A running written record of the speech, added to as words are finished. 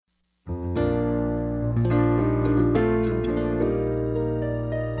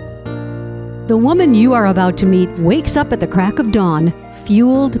The woman you are about to meet wakes up at the crack of dawn,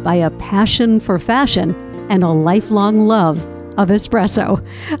 fueled by a passion for fashion and a lifelong love of espresso.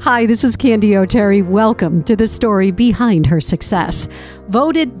 Hi, this is Candy O'Terry. Welcome to the story behind her success.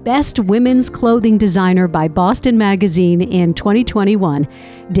 Voted Best Women's Clothing Designer by Boston Magazine in 2021,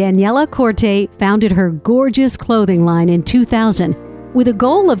 Daniela Corte founded her gorgeous clothing line in 2000 with a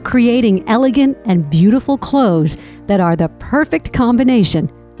goal of creating elegant and beautiful clothes that are the perfect combination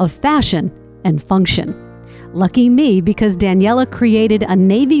of fashion and function. Lucky me, because Daniela created a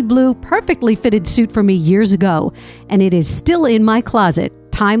navy blue perfectly fitted suit for me years ago, and it is still in my closet,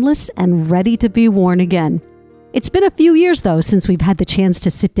 timeless and ready to be worn again. It's been a few years, though, since we've had the chance to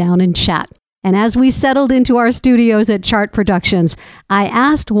sit down and chat. And as we settled into our studios at Chart Productions, I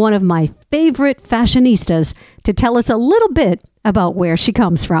asked one of my favorite fashionistas to tell us a little bit about where she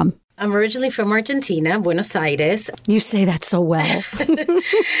comes from. I'm originally from Argentina, Buenos Aires. You say that so well.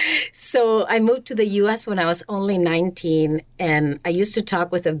 So I moved to the U.S. when I was only 19, and I used to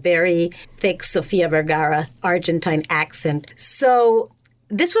talk with a very thick Sofia Vergara Argentine accent. So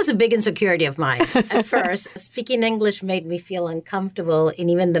this was a big insecurity of mine at first. Speaking English made me feel uncomfortable, in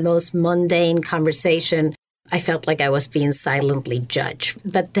even the most mundane conversation, I felt like I was being silently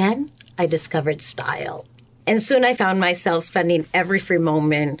judged. But then I discovered style. And soon I found myself spending every free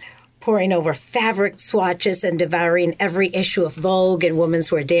moment poring over fabric swatches and devouring every issue of Vogue and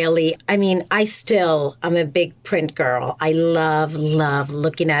Women's Wear Daily. I mean, I'm a big print girl. I love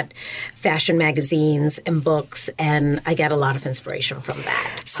looking at fashion magazines and books, and I get a lot of inspiration from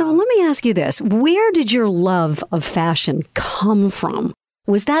that. So let me ask you this. Where did your love of fashion come from?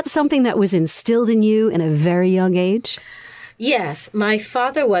 Was that something that was instilled in you in a very young age? Yes, my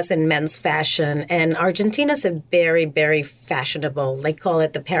father was in men's fashion, and Argentina's a very, very fashionable, they call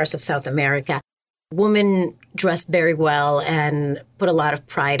it the Paris of South America. Women dress very well and put a lot of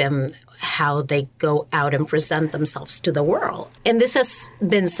pride in how they go out and present themselves to the world. And this has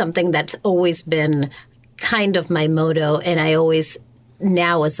been something that's always been kind of my motto, and I always,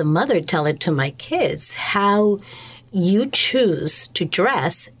 now as a mother, tell it to my kids. How you choose to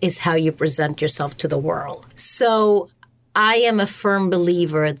dress is how you present yourself to the world. So I am a firm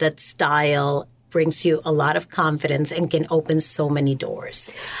believer that style brings you a lot of confidence and can open so many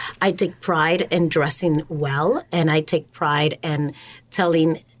doors. I take pride in dressing well, and I take pride in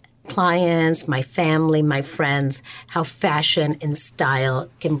telling clients, my family, my friends, how fashion and style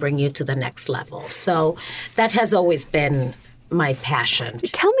can bring you to the next level. So that has always been my passion.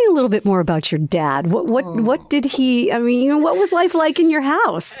 Tell me a little bit more about your dad. What did he, what was life like in your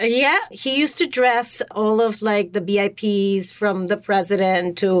house? Yeah, he used to dress all of like the VIPs, from the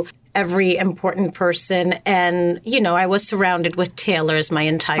president to every important person. And, I was surrounded with tailors my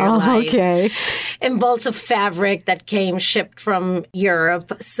entire life. Okay. And bolts of fabric that came shipped from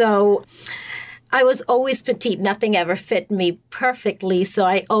Europe. So I was always petite. Nothing ever fit me perfectly. So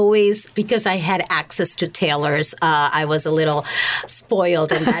I always, because I had access to tailors, I was a little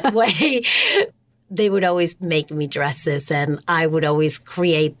spoiled in that way. They would always make me dresses, and I would always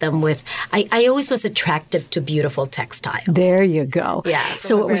create them with, I always was attracted to beautiful textiles. There you go. Yeah.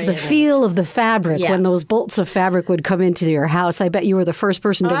 So it was the feel of the fabric. When those bolts of fabric would come into your house, I bet you were the first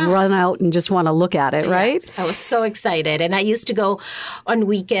person to run out and just want to look at it, right? Yes, I was so excited. And I used to go on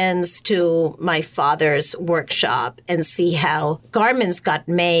weekends to my father's workshop and see how garments got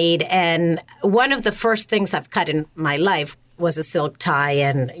made. And one of the first things I've cut in my life was a silk tie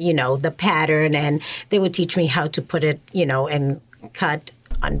and, the pattern. And they would teach me how to put it, and cut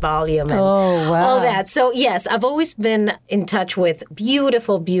on volume and all that. So, yes, I've always been in touch with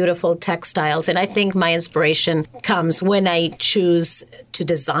beautiful, beautiful textiles. And I think my inspiration comes when I choose to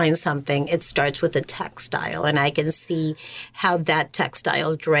design something. It starts with a textile, and I can see how that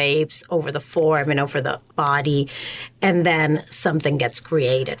textile drapes over the form and over the body. And then something gets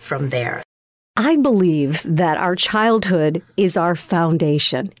created from there. I believe that our childhood is our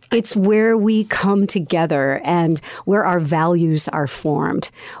foundation. It's where we come together and where our values are formed.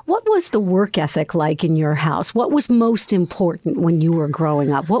 What was the work ethic like in your house? What was most important when you were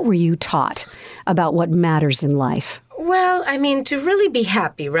growing up? What were you taught about what matters in life? Well, to really be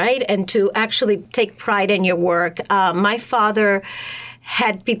happy, right? And to actually take pride in your work. My father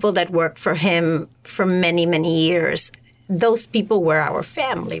had people that worked for him for many, many years. Those people were our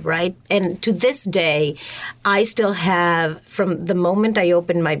family, right? And to this day, I still have, from the moment I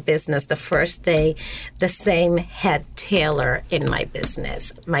opened my business, the first day, the same head tailor in my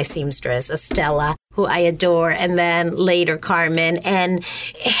business, my seamstress, Estella, who I adore, and then later Carmen. And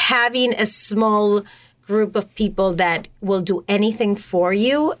having a small group of people that will do anything for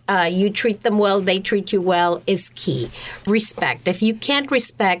you, you treat them well, they treat you well, is key. Respect. If you can't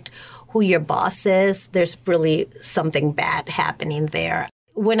respect who your boss is, there's really something bad happening there.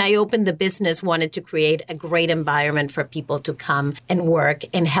 When I opened the business, wanted to create a great environment for people to come and work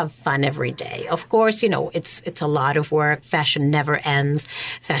and have fun every day. Of course, it's a lot of work. Fashion never ends.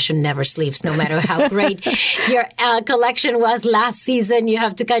 Fashion never sleeps. No matter how great your collection was last season, you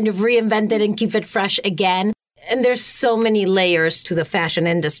have to kind of reinvent it and keep it fresh again. And there's so many layers to the fashion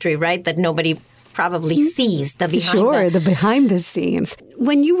industry, right, that nobody probably sees the behind the scenes.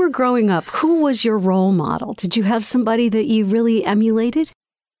 When you were growing up, who was your role model? Did you have somebody that you really emulated?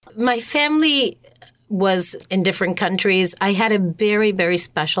 My family was in different countries. I had a very, very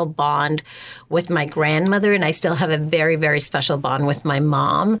special bond with my grandmother, and I still have a very, very special bond with my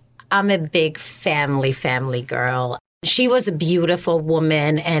mom. I'm a big family girl. She was a beautiful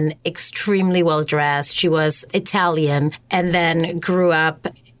woman and extremely well-dressed. She was Italian and then grew up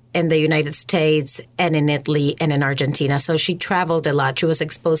in the United States and in Italy and in Argentina. So she traveled a lot. She was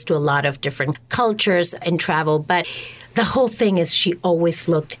exposed to a lot of different cultures and travel. But the whole thing is she always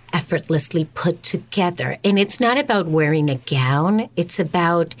looked effortlessly put together. And it's not about wearing a gown. It's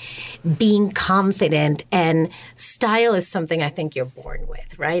about being confident. And style is something I think you're born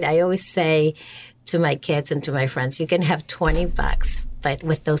with, right? I always say to my kids and to my friends, you can have $20, but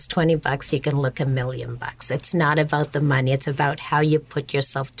with those $20, you can look $1 million. It's not about the money. It's about how you put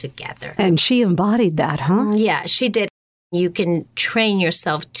yourself together. And she embodied that, huh? Yeah, she did. You can train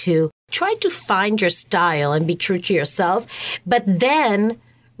yourself to try to find your style and be true to yourself, but then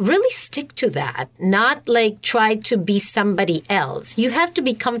really stick to that, not like try to be somebody else. You have to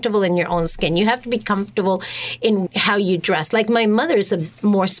be comfortable in your own skin. You have to be comfortable in how you dress. Like my mother's a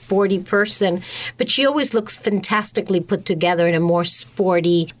more sporty person, but she always looks fantastically put together in a more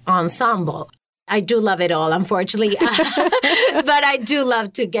sporty ensemble. I do love it all, unfortunately, but I do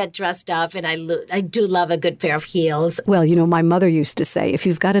love to get dressed up, and I do love a good pair of heels. Well, my mother used to say, if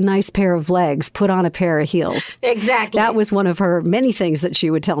you've got a nice pair of legs, put on a pair of heels. Exactly. That was one of her many things that she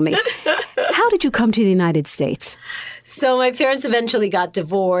would tell me. How did you come to the United States? So my parents eventually got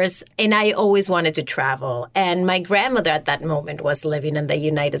divorced, and I always wanted to travel. And my grandmother at that moment was living in the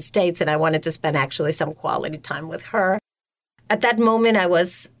United States, and I wanted to spend actually some quality time with her. At that moment, I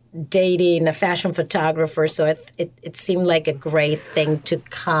was dating a fashion photographer, so it seemed like a great thing to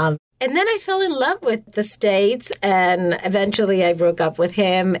come. And then I fell in love with the States, and eventually I broke up with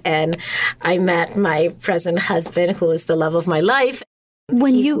him, and I met my present husband, who is the love of my life.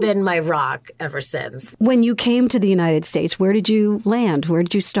 He's been my rock ever since. When you came to the United States, where did you land? Where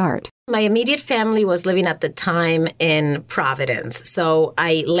did you start? My immediate family was living at the time in Providence. So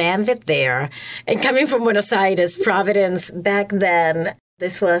I landed there. And coming from Buenos Aires, Providence, back then,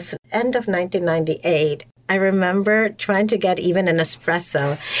 this was end of 1998. I remember trying to get even an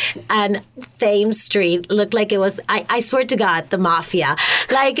espresso, and Thames Street looked like it was, I swear to God, the mafia.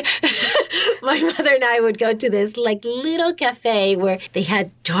 Like, my mother and I would go to this little cafe where they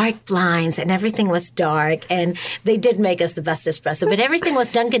had dark blinds and everything was dark, and they did make us the best espresso, but everything was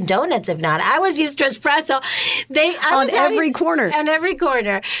Dunkin' Donuts, if not. I was used to espresso. On every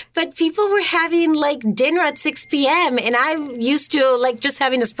corner. But people were having dinner at 6 p.m. and I'm used to just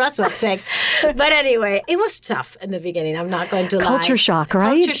having espresso at 6. But anyway, it was tough in the beginning. I'm not going to lie. Culture shock,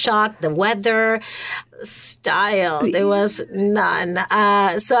 right? Culture shock, the weather, style. There was none.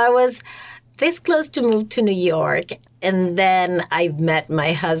 So I was this close to move to New York. And then I met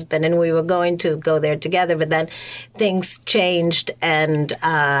my husband, and we were going to go there together. But then things changed. And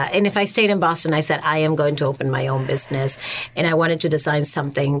if I stayed in Boston, I said, I am going to open my own business. And I wanted to design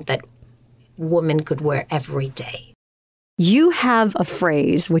something that women could wear every day. You have a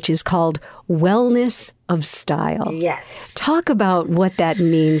phrase which is called wellness of style. Yes. Talk about what that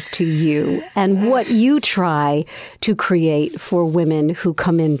means to you and what you try to create for women who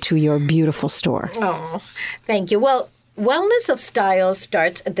come into your beautiful store. Oh, thank you. Well, wellness of style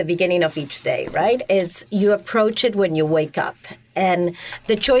starts at the beginning of each day, right? It's you approach it when you wake up. And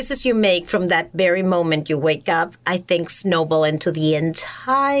the choices you make from that very moment you wake up, I think, snowball into the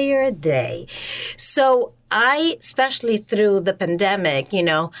entire day. So I, especially through the pandemic,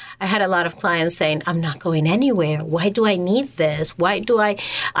 I had a lot of clients saying, I'm not going anywhere. Why do I need this? I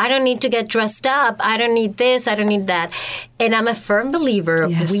don't need to get dressed up. I don't need this. I don't need that. And I'm a firm believer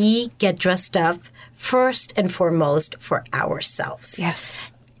we get dressed up first and foremost for ourselves.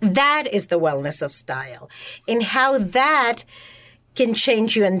 Yes. That is the wellness of style. And how that can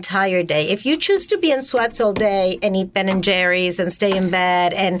change your entire day. If you choose to be in sweats all day and eat Ben & Jerry's and stay in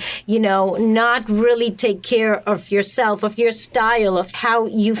bed and, not really take care of yourself, of your style, of how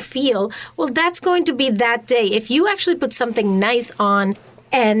you feel, well, that's going to be that day. If you actually put something nice on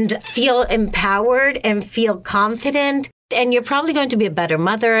and feel empowered and feel confident, And you're probably going to be a better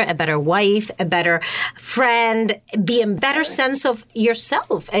mother, a better wife, a better friend, be a better sense of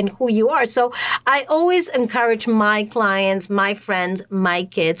yourself and who you are. So I always encourage my clients, my friends, my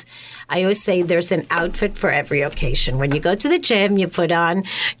kids. I always say there's an outfit for every occasion. When you go to the gym, you put on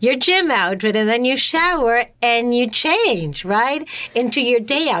your gym outfit and then you shower and you change, right, into your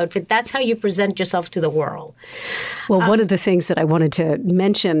day outfit. That's how you present yourself to the world. Well, one of the things that I wanted to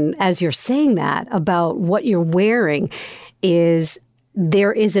mention as you're saying that about what you're wearing is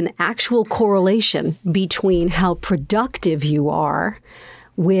there is an actual correlation between how productive you are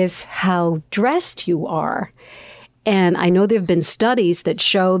with how dressed you are. And I know there have been studies that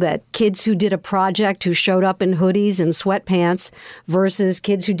show that kids who did a project who showed up in hoodies and sweatpants versus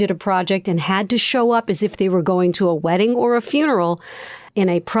kids who did a project and had to show up as if they were going to a wedding or a funeral in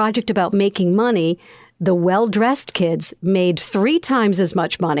a project about making money, the well-dressed kids made 3 times as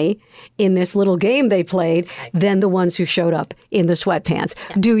much money in this little game they played than the ones who showed up in the sweatpants.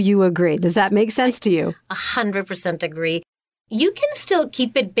 Yeah. Do you agree? Does that make sense to you? 100% agree. You can still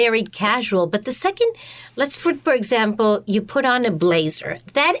keep it very casual, but the second, for example, you put on a blazer,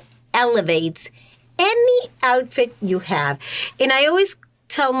 that elevates any outfit you have. And I always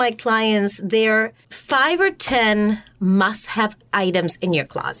tell my clients there are 5 or 10 must-have items in your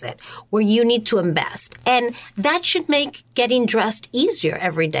closet where you need to invest. And that should make getting dressed easier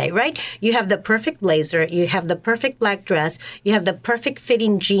every day, right? You have the perfect blazer, you have the perfect black dress, you have the perfect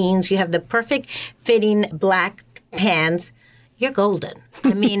fitting jeans, you have the perfect fitting black pants. You're golden.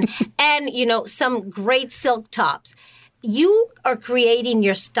 I mean, and, some great silk tops. You are creating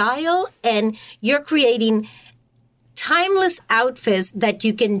your style and you're creating timeless outfits that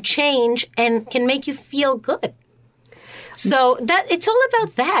you can change and can make you feel good. So that it's all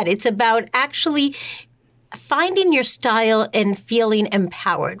about that. It's about actually finding your style and feeling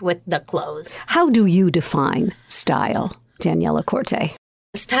empowered with the clothes. How do you define style, Daniela Corte?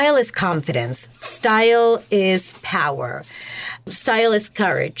 Style is confidence. Style is power. Style is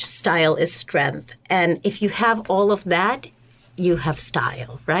courage. Style is strength. And if you have all of that, you have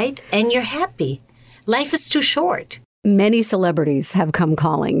style, right? And you're happy. Life is too short. Many celebrities have come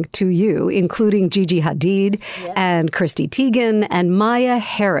calling to you, including Gigi Hadid and Christy Teigen and Maya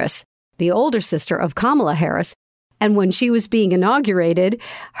Harris, the older sister of Kamala Harris. And when she was being inaugurated,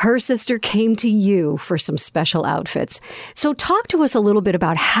 her sister came to you for some special outfits. So talk to us a little bit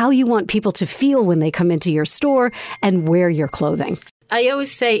about how you want people to feel when they come into your store and wear your clothing. I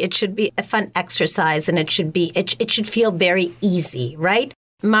always say it should be a fun exercise and it should feel very easy, right?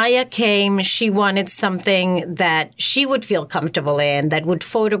 Maya came, she wanted something that she would feel comfortable in, that would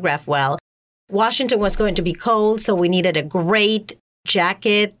photograph well. Washington was going to be cold, so we needed a great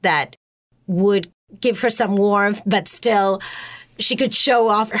jacket that would give her some warmth, but still she could show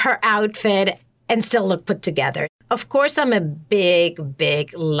off her outfit and still look put together. Of course, I'm a big,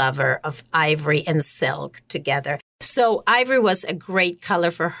 big lover of ivory and silk together. So ivory was a great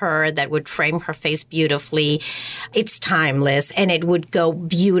color for her that would frame her face beautifully. It's timeless, and it would go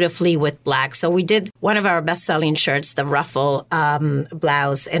beautifully with black. So we did one of our best-selling shirts, the ruffle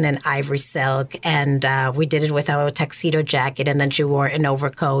blouse in an ivory silk, and we did it with our tuxedo jacket, and then she wore an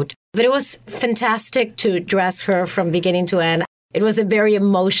overcoat. But it was fantastic to dress her from beginning to end. It was a very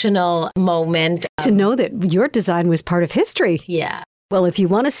emotional moment. To know that your design was part of history. Yeah. Well, if you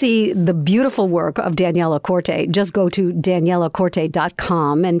want to see the beautiful work of Daniela Corte, just go to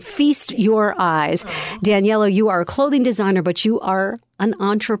danielacorte.com and feast your eyes. Daniela, you are a clothing designer, but you are an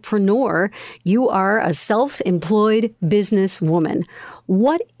entrepreneur. You are a self-employed businesswoman.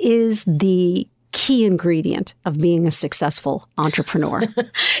 What is the key ingredient of being a successful entrepreneur?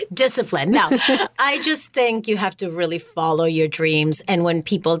 Discipline. No, I just think you have to really follow your dreams. And when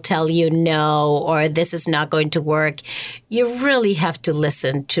people tell you no, or this is not going to work, you really have to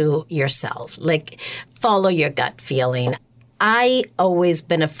listen to yourself, like follow your gut feeling. I always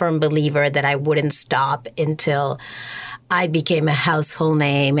been a firm believer that I wouldn't stop until I became a household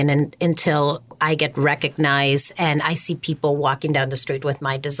name and until I get recognized and I see people walking down the street with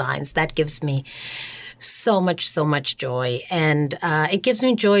my designs. That gives me so much joy. And it gives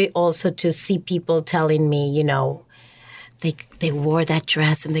me joy also to see people telling me, they wore that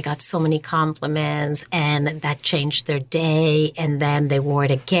dress and they got so many compliments and that changed their day, and then they wore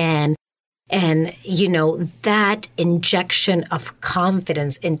it again. And, that injection of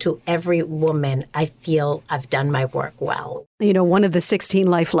confidence into every woman, I feel I've done my work well. One of the 16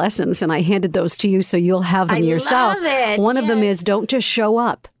 life lessons, and I handed those to you so you'll have them yourself. I love it. One of them is don't just show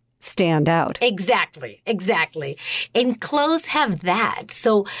up, stand out. Exactly. And clothes have that.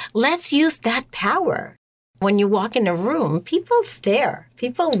 So let's use that power. When you walk in a room, people stare,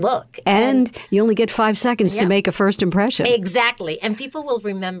 people look. And you only get 5 seconds to make a first impression. Exactly. And people will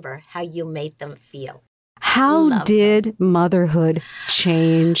remember how you made them feel. How did motherhood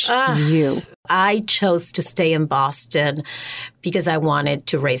change you? I chose to stay in Boston because I wanted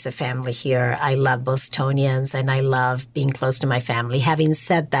to raise a family here. I love Bostonians and I love being close to my family. Having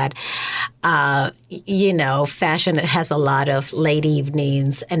said that, fashion has a lot of late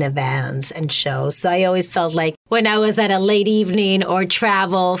evenings and events and shows. So I always felt like when I was at a late evening or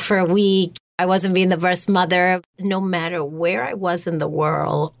travel for a week, I wasn't being the best mother. No matter where I was in the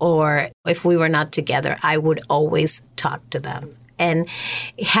world or if we were not together, I would always talk to them. And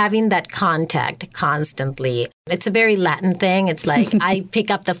having that contact constantly, it's a very Latin thing. It's like I pick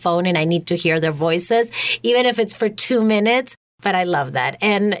up the phone and I need to hear their voices, even if it's for 2 minutes. But I love that.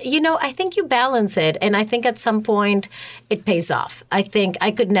 And, I think you balance it. And I think at some point it pays off. I think I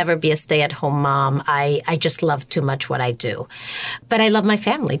could never be a stay-at-home mom. I just love too much what I do. But I love my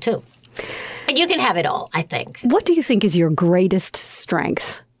family, too. And you can have it all, I think. What do you think is your greatest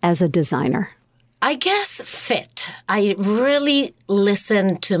strength as a designer? I guess fit. I really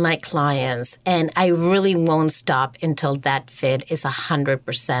listen to my clients, and I really won't stop until that fit is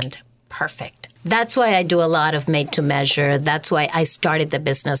 100% perfect. That's why I do a lot of made to measure. That's why I started the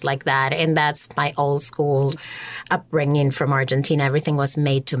business like that. And that's my old school upbringing from Argentina. Everything was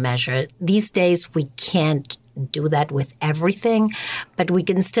made to measure. These days, we can't do that with everything, but we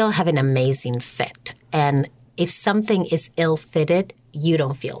can still have an amazing fit. And if something is ill-fitted, you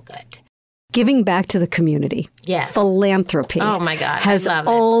don't feel good. Giving back to the community. Yes. Philanthropy. Oh, my God. Has I love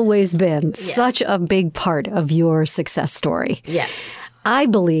always been such a big part of your success story. Yes. I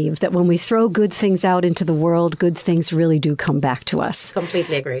believe that when we throw good things out into the world, good things really do come back to us.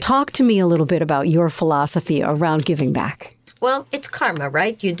 Completely agree. Talk to me a little bit about your philosophy around giving back. Well, it's karma,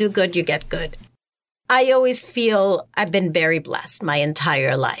 right? You do good, you get good. I always feel I've been very blessed my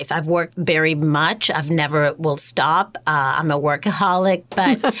entire life. I've worked very much. I've never will stop. I'm a workaholic.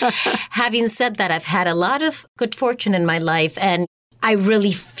 But having said that, I've had a lot of good fortune in my life, and I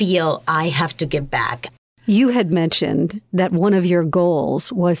really feel I have to give back. You had mentioned that one of your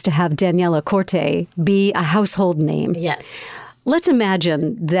goals was to have Daniela Corte be a household name. Yes. Let's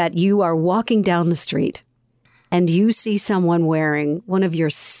imagine that you are walking down the street and you see someone wearing one of your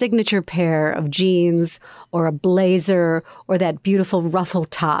signature pair of jeans or a blazer or that beautiful ruffle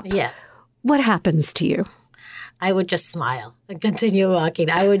top. Yeah. What happens to you? I would just smile and continue walking.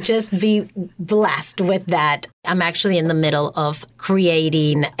 I would just be blessed with that. I'm actually in the middle of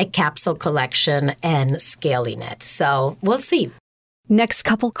creating a capsule collection and scaling it. So we'll see. Next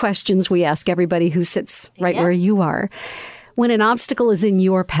couple questions we ask everybody who sits right where you are. When an obstacle is in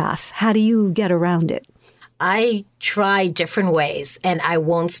your path, how do you get around it? I try different ways, and I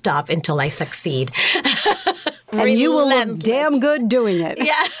won't stop until I succeed. And you will look damn good doing it.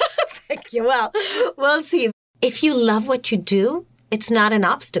 Yeah, thank you. Well, we'll see. If you love what you do, it's not an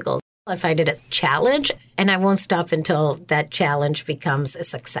obstacle. I find it a challenge, and I won't stop until that challenge becomes a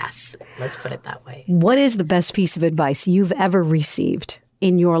success. Let's put it that way. What is the best piece of advice you've ever received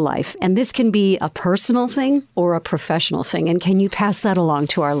in your life? And this can be a personal thing or a professional thing. And can you pass that along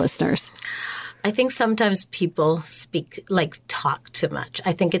to our listeners? I think sometimes people talk too much.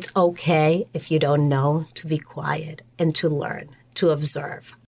 I think it's okay if you don't know to be quiet and to learn, to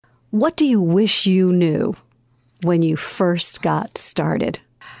observe. What do you wish you knew when you first got started?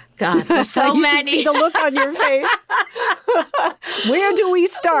 God, there's so you many. Should see the look on your face. Where do we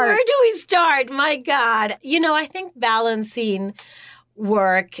start? Where do we start? My God. I think balancing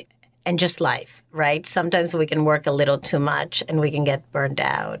work and just life, right? Sometimes we can work a little too much and we can get burned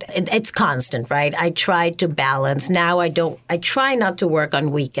out. It's constant, right? I try to balance. Now I try not to work on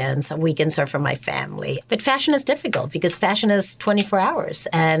weekends. Weekends are for my family. But fashion is difficult because fashion is 24 hours.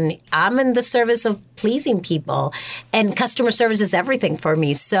 And I'm in the service of pleasing people. And customer service is everything for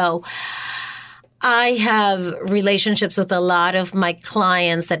me. So I have relationships with a lot of my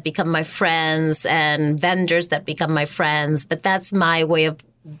clients that become my friends and vendors that become my friends. But that's my way of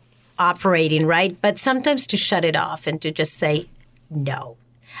operating, right? But sometimes to shut it off and to just say no.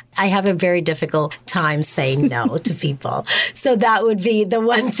 I have a very difficult time saying no to people. So that would be the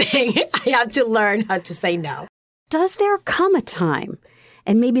one thing I have to learn how to say no. Does there come a time,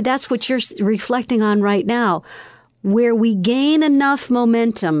 and maybe that's what you're reflecting on right now, where we gain enough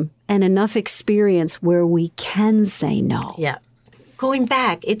momentum and enough experience where we can say no? Yeah. Going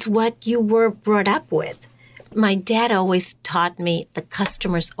back, it's what you were brought up with. My dad always taught me the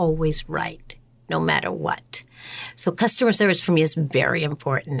customer's always right, no matter what. So customer service for me is very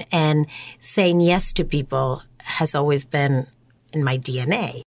important. And saying yes to people has always been in my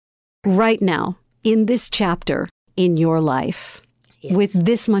DNA. Right now, In this chapter in your life, Yes. with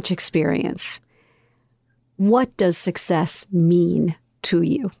this much experience, what does success mean to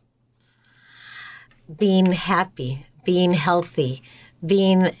you? Being happy, being healthy,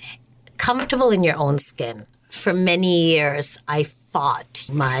 being comfortable in your own skin. For many years, I fought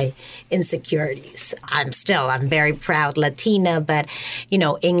my insecurities. I'm very proud Latina, but,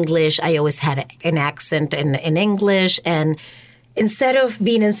 English, I always had an accent in English. And instead of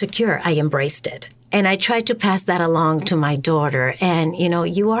being insecure, I embraced it. And I tried to pass that along to my daughter. And,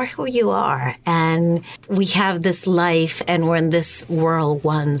 you are who you are. And we have this life and we're in this world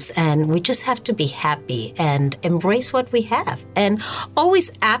once. And we just have to be happy and embrace what we have. And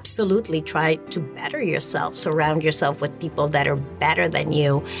always absolutely try to better yourself. Surround yourself with people that are better than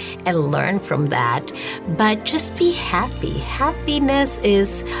you and learn from that. But just be happy. Happiness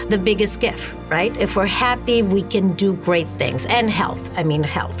is the biggest gift, right? If we're happy, we can do great things. And health.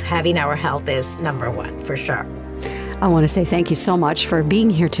 Health. Having our health is number one, for sure. I want to say thank you so much for being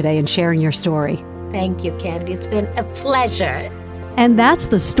here today and sharing your story. Thank you, Candy. It's been a pleasure. And that's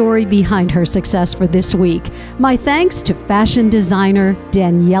the story behind her success for this week. My thanks to fashion designer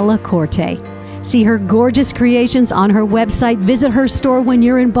Daniela Corte. See her gorgeous creations on her website. Visit her store when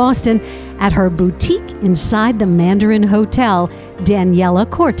you're in Boston at her boutique inside the Mandarin Hotel,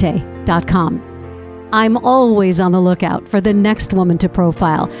 DanielaCorte.com. I'm always on the lookout for the next woman to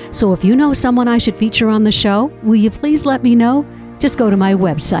profile. So if you know someone I should feature on the show, will you please let me know? Just go to my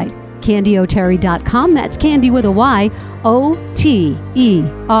website, CandyOterry.com. That's Candy with a Y,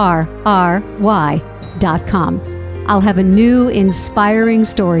 OTERRY.com. I'll have a new inspiring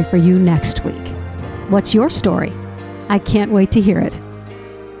story for you next week. What's your story? I can't wait to hear it.